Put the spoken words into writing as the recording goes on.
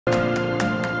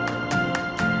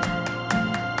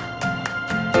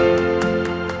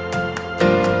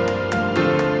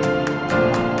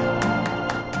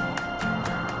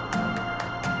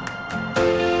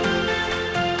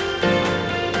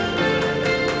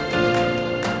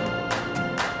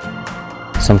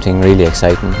Something really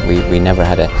exciting. We never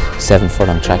had a 7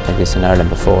 furlong track like this in Ireland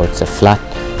before. It's a flat,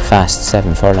 fast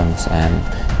 7 furlongs.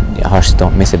 The horses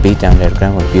don't miss a beat down there. The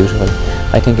ground was beautiful.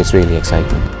 I think it's really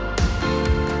exciting.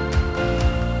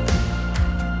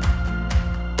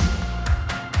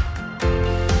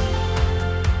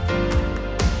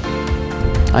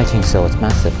 I think so. It's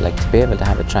massive. Like, to be able to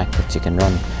have a track that you can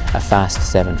run a fast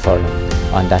 7 furlong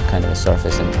on that kind of a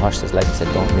surface, and horses, like I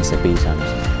said, don't miss a beat on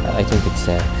it. I think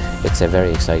it's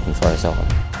very exciting for us all.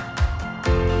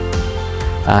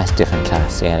 It's different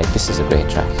class. Yeah, like, this is a great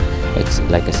track. It's,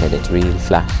 like I said, it's real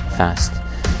flat, fast,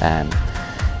 and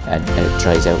it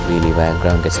dries out really well.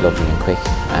 Ground gets lovely and quick.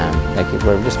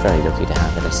 We're just very lucky to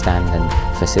have it. A stand and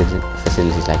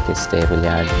facilities like this, stable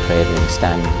yard, cradling,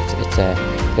 stand.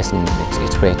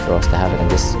 It's great for us to have it in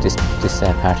this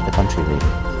part of the country, really.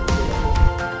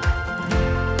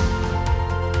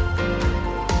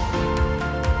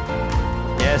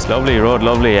 Yeah, it's lovely road,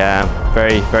 lovely.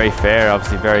 Very, very fair.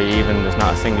 Obviously, very even. There's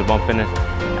not a single bump in it.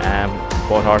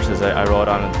 Both horses I rode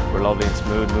on were lovely and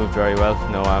smooth, moved very well.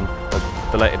 No, I was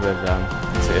delighted with.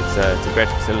 It's a great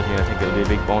facility, and I think it'll be a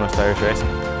big bonus to Irish racing.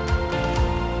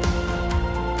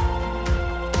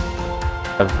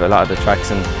 A lot of the tracks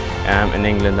in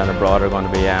England and abroad are going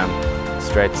to be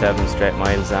straight 7, straight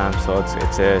miles. So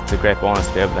it's a great bonus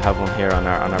to be able to have one here on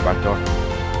our back door.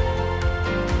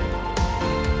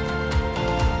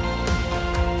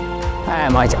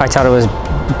 I thought it was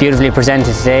beautifully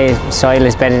presented today. Soil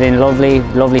is bedded in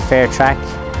lovely fair track.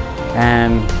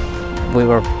 We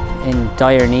were in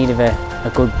dire need of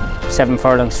a good 7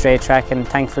 furlong straight track, and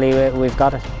thankfully we've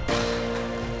got it.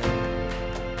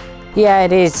 Yeah,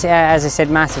 it is, as I said,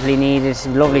 massively needed.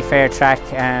 Lovely fair track,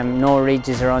 no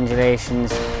ridges or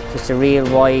undulations, just a real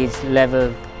wide,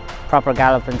 level, proper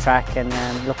galloping track, and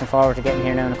looking forward to getting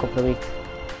here now in a couple of weeks.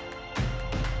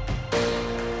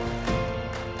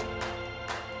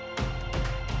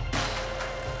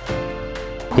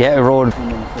 Yeah, it rode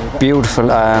beautiful,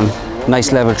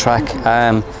 nice level track.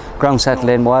 Ground settled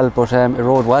in well, but it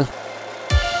rode well.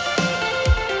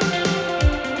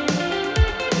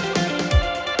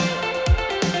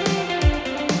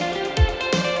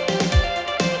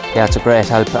 Yeah, it's a great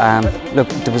help. Look,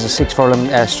 there was a 6 furlong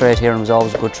straight here and it was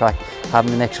always a good track.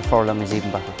 Having an extra furlong is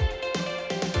even better.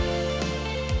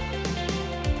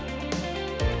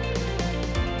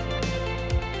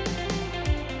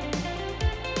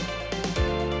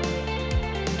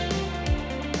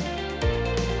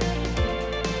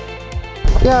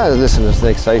 Yeah, listen, it's an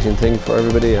exciting thing for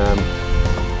everybody.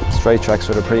 Straight tracks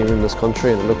are a premium in this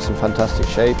country, and it looks in fantastic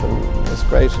shape, and it's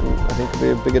great, and I think it'll be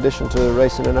a big addition to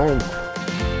racing in Ireland.